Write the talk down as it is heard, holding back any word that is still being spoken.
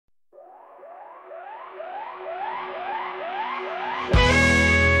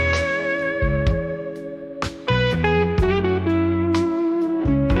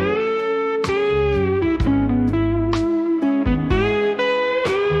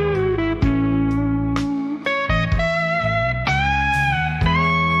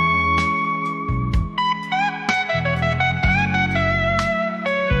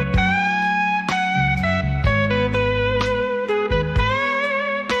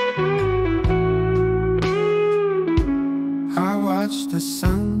watch the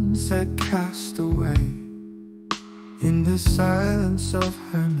sunset cast away in the silence of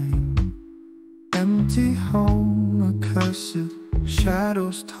her lane. Empty home, accursed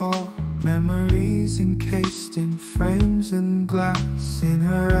shadows tall, memories encased in frames and glass. In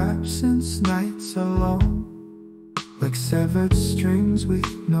her absence, nights are long, like severed strings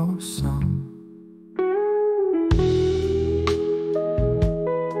with no song.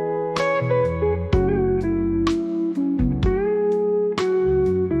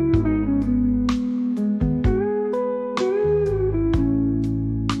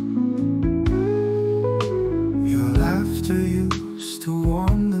 Used to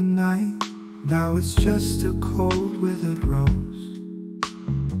warm the night, now it's just a cold withered rose.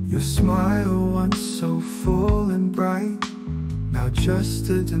 Your smile once so full and bright, now just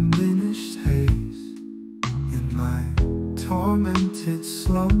a diminished haze. In my tormented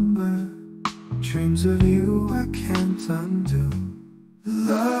slumber, dreams of you I can't undo.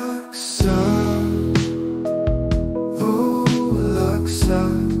 Luxa, oh Luxa,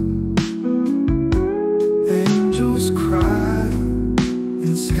 angels cry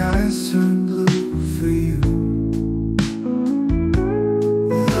and skies turn blue for you.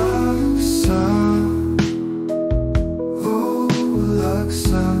 Luxa, oh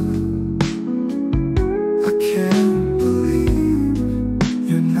Luxa, I can't believe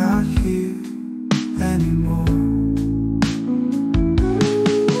you're not here anymore.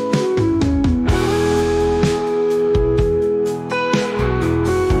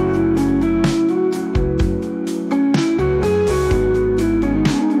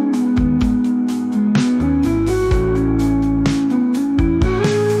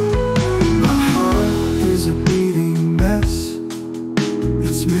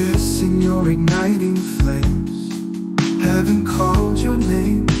 Igniting flames, haven't called your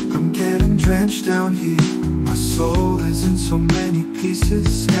name. I'm getting drenched down here. My soul is in so many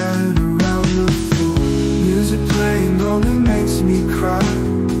pieces, scattered around the floor. Music playing only makes me cry.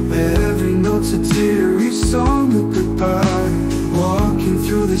 Every note's a teary song of goodbye. Walking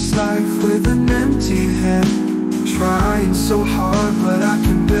through this life with an empty hand, trying so hard but I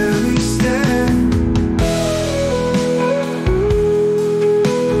can barely stand.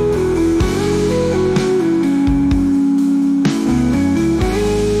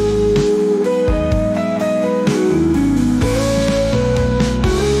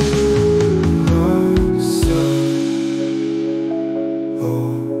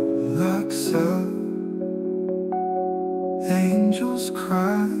 Angels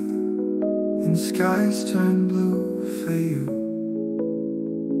cry and skies turn blue for you.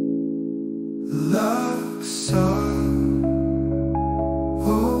 Luxa.